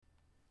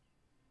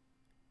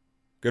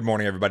Good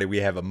morning, everybody. We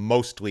have a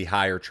mostly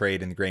higher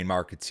trade in the grain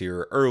markets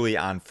here early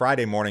on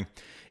Friday morning.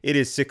 It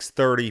is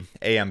 6:30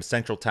 a.m.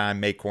 Central Time.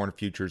 May corn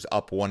futures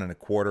up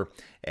 1.25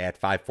 at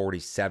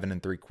 547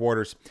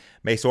 3/4.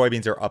 May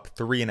soybeans are up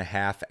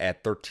 3.5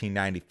 at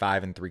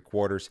 1395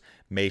 3/4.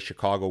 May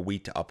Chicago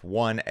wheat up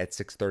 1 at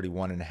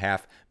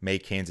 631.5. May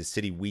Kansas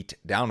City wheat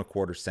down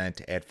 1/4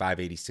 cent at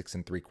 586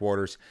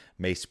 3/4.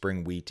 May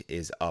spring wheat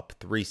is up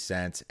 3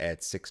 cents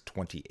at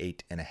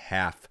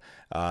 628.5.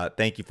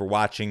 Thank you for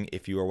watching.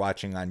 If you are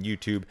watching on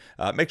YouTube,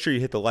 make sure you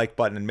hit the like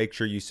button and make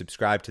sure you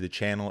subscribe to the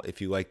channel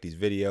if you like these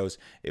videos.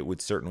 It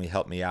would certainly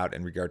help me out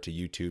in regard to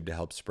YouTube to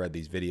help spread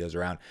these videos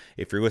around.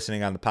 If you're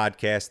listening on the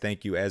podcast,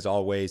 thank you as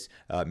always.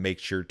 Make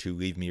sure to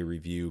leave me a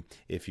review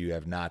if you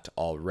have not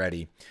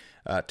already.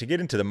 To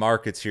get into the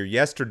markets here,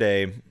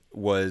 yesterday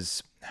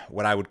was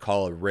what I would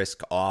call a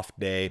risk-off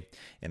day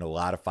in a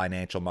lot of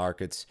financial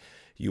markets.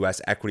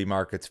 U.S. equity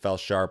markets fell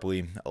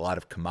sharply. A lot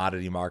of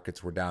commodity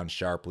markets were down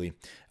sharply.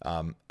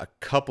 A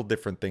couple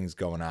different things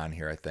going on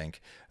here, I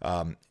think.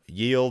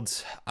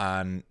 Yields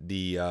on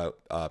the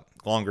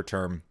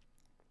longer-term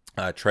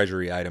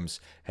Treasury items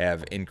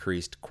have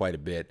increased quite a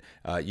bit.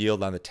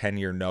 Yield on the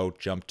 10-year note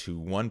jumped to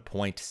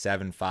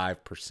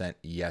 1.75%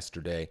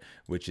 yesterday,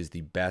 which is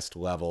the best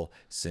level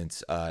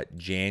since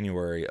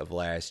January of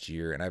last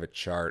year. And I have a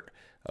chart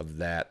of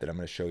that I'm going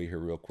to show you here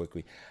real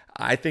quickly.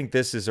 I think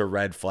this is a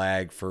red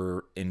flag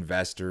for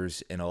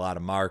investors in a lot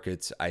of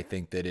markets. I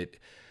think that it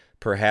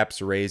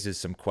perhaps raises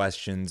some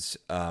questions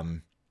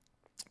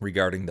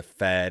regarding the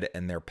Fed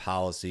and their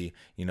policy.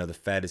 You know, the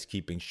Fed is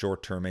keeping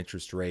short-term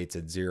interest rates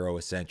at zero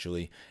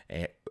essentially,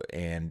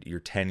 and your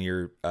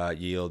 10-year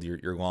yield,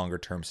 your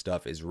longer-term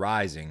stuff is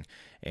rising.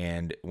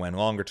 And when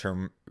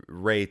longer-term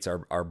rates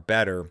are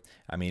better,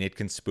 I mean, it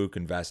can spook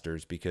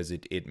investors because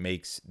it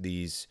makes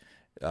these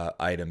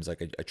items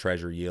like a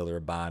treasury yield or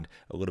a bond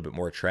a little bit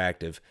more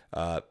attractive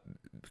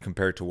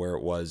compared to where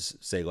it was,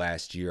 say,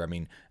 last year. I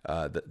mean,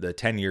 the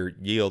 10-year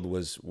yield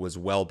was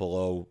well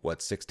below,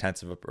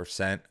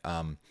 0.6%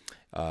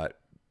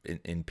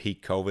 in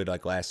peak COVID,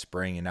 like last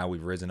spring, and now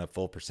we've risen a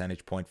full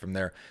percentage point from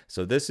there.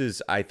 So this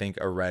is, I think,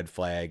 a red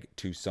flag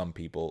to some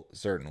people,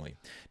 certainly.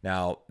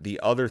 Now, the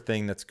other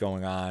thing that's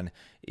going on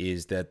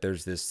is that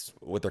there's this,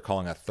 what they're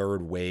calling a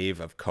third wave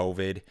of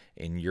COVID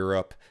in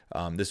Europe.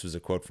 This was a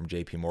quote from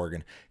JP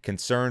Morgan.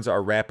 Concerns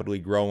are rapidly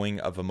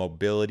growing of a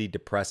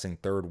mobility-depressing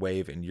third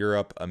wave in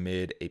Europe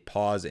amid a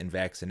pause in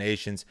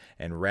vaccinations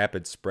and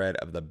rapid spread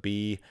of the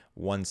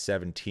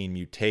B.1.17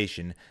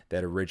 mutation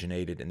that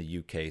originated in the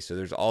UK. So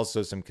there's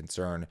also some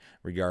concern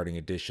regarding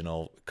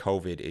additional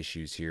COVID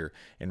issues here.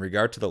 In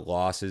regard to the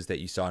losses that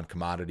you saw in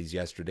commodities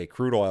yesterday,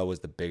 crude oil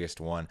was the biggest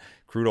one.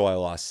 Crude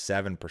oil lost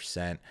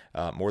 7%,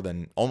 more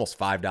than almost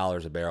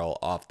 $5 a barrel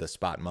off the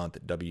spot month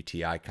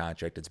WTI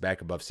contract. It's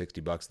back above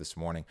 $60 this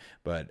morning,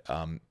 but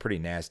pretty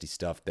nasty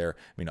stuff there.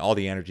 I mean, all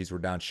the energies were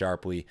down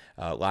sharply,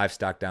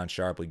 livestock down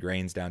sharply,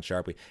 grains down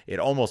sharply. It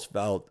almost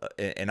felt,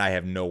 and I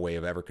have no way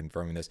of ever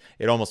confirming this,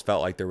 it almost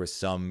felt like there was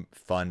some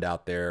fund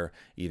out there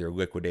either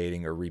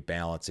liquidating or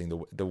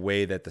rebalancing the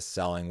way that the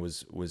selling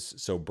was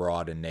so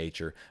broad in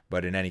nature.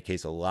 But in any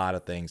case, a lot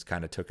of things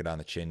kind of took it on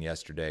the chin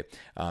yesterday.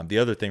 The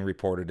other thing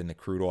reported in the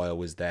crude oil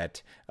was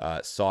that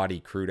Saudi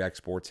crude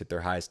exports hit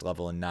their highest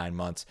level in 9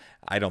 months.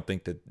 I don't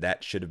think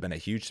that should have been a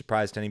huge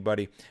surprise to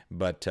anybody,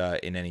 but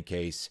in any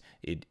case,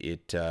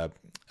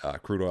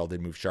 crude oil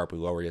did move sharply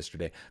lower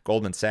yesterday.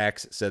 Goldman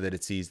Sachs said that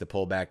it sees the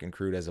pullback in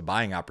crude as a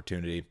buying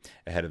opportunity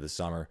ahead of the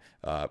summer,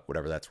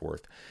 whatever that's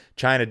worth.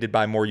 China did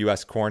buy more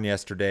U.S. corn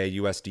yesterday.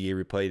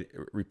 USDA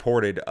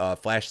reported a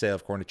flash sale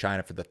of corn to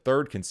China for the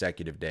third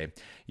consecutive day.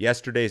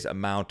 Yesterday's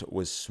amount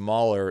was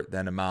smaller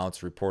than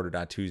amounts reported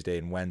on Tuesday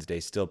and Wednesday.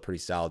 Still pretty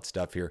solid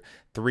stuff here.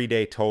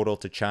 3-day total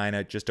to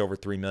China, just over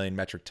 3 million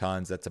metric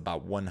tons. That's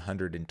about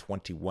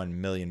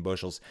 121 million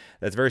bushels.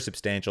 That's very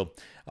substantial,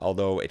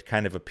 although it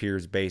kind of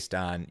appears based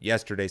on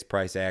yesterday's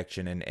price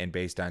action and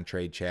based on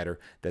trade chatter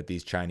that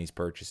these Chinese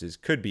purchases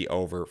could be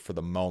over for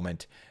the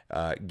moment,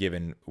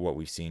 given what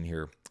we've seen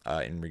here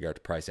in regard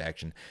to price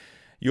action.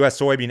 U.S.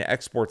 soybean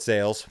export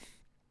sales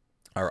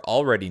are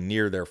already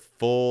near their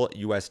full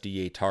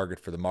USDA target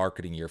for the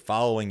marketing year.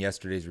 Following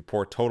yesterday's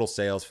report, total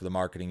sales for the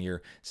marketing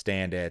year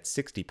stand at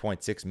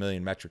 60.6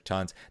 million metric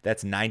tons.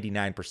 That's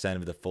 99%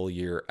 of the full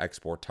year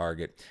export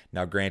target.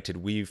 Now, granted,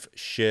 we've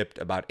shipped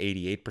about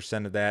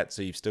 88% of that,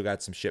 so you've still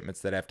got some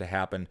shipments that have to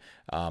happen.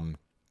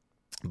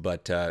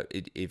 But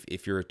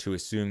if you're to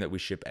assume that we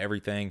ship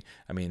everything,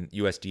 I mean,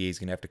 USDA is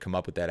going to have to come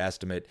up with that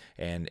estimate.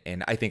 And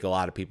I think a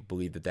lot of people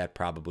believe that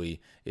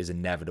probably is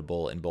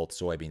inevitable in both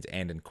soybeans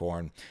and in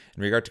corn.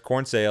 In regard to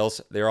corn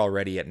sales, they're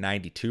already at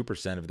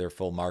 92% of their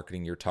full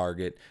marketing year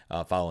target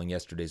following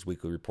yesterday's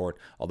weekly report,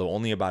 although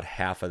only about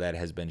half of that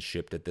has been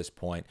shipped at this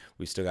point.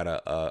 We've still got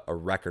a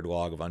record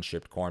log of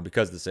unshipped corn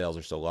because the sales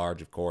are so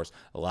large, of course.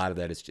 A lot of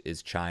that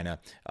is China,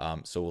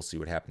 so we'll see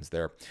what happens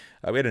there.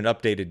 We had an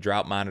updated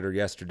drought monitor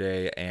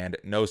yesterday, and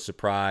no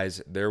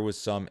surprise, there was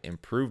some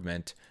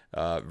improvement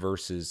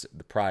versus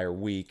the prior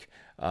week.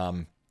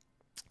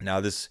 Now,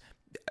 this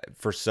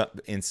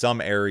in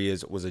some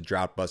areas was a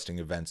drought busting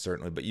event,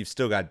 certainly, but you've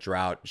still got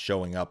drought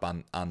showing up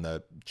on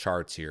the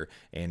charts here,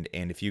 and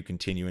if you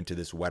continue into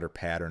this wetter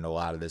pattern, a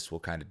lot of this will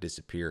kind of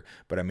disappear.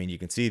 But I mean, you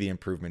can see the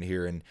improvement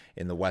here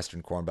in the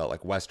western Corn Belt,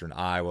 like western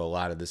Iowa. A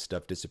lot of this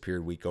stuff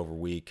disappeared week over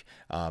week.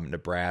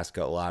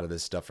 Nebraska, a lot of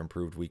this stuff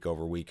improved week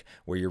over week.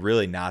 Where you're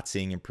really not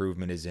seeing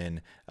improvement is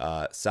in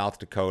South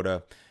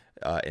Dakota,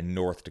 in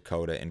North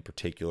Dakota in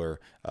particular.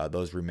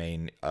 Those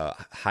remain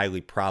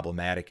highly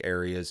problematic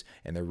areas,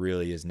 and there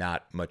really is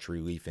not much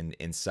relief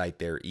in sight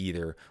there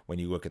either when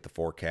you look at the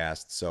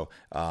forecast. So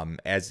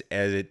as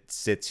it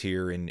sits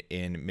here in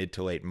mid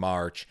to late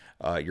March,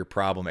 your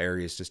problem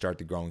areas to start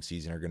the growing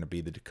season are going to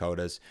be the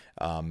Dakotas.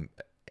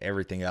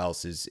 Everything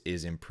else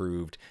is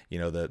improved.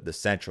 The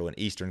central and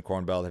eastern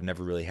Corn Belt have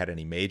never really had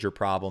any major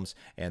problems,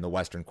 and the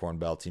western Corn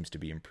Belt seems to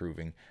be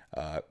improving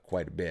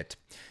quite a bit.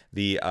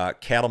 The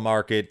cattle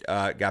market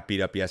got beat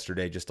up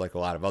yesterday, just like a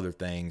lot of other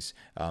things.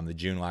 The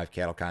June live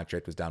cattle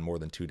contract was down more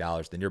than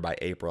 $2. The nearby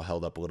April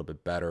held up a little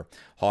bit better.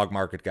 Hog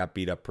market got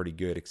beat up pretty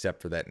good, except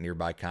for that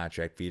nearby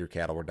contract. Feeder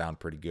cattle were down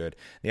pretty good.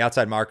 The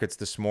outside markets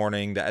this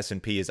morning, the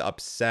S&P is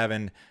up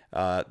 7.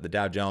 The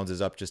Dow Jones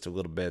is up just a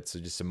little bit, so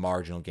just some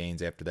marginal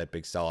gains after that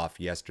big sell-off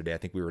yesterday. I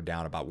think we were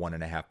down about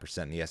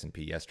 1.5% in the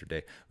S&P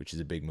yesterday, which is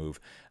a big move.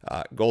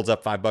 Gold's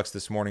up $5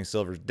 this morning.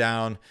 Silver's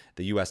down.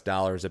 The U.S.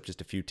 dollar is up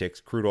just a few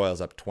ticks. Crude oil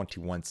is up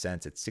 21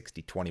 cents at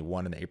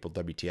 60.21 in the April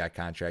WTI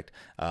contract.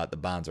 The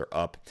bonds are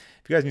up.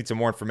 If you guys need some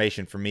more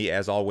information from me,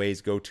 as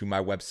always, go to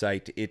my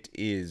website. It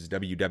is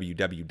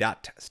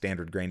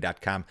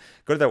www.standardgrain.com.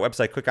 Go to that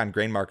website, click on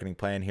Grain Marketing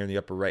Plan here in the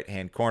upper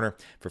right-hand corner.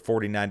 For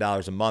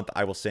 $49 a month,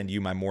 I will send you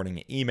my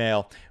morning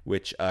email,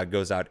 which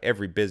goes out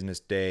every business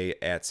day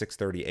at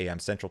 6:30 a.m.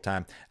 Central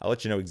Time. I'll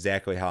let you know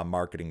exactly how I'm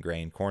marketing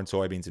grain, corn,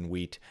 soybeans, and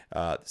wheat,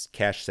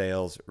 cash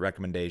sales,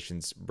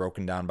 recommendations,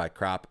 broken down by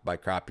crop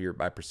year,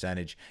 by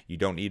percentage. You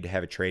don't need to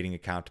have a trading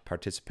account to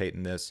participate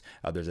in this.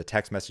 There's a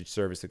text message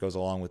service that goes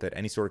along with it.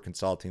 Any sort of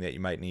consulting that you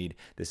might need.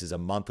 This is a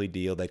monthly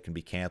deal that can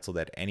be canceled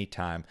at any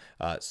time.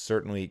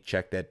 Certainly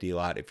check that deal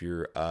out if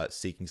you're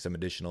seeking some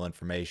additional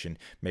information,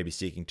 maybe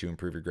seeking to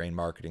improve your grain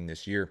marketing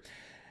this year.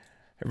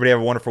 Everybody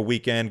have a wonderful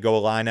weekend. Go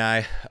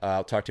Illini.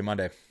 I'll talk to you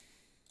Monday.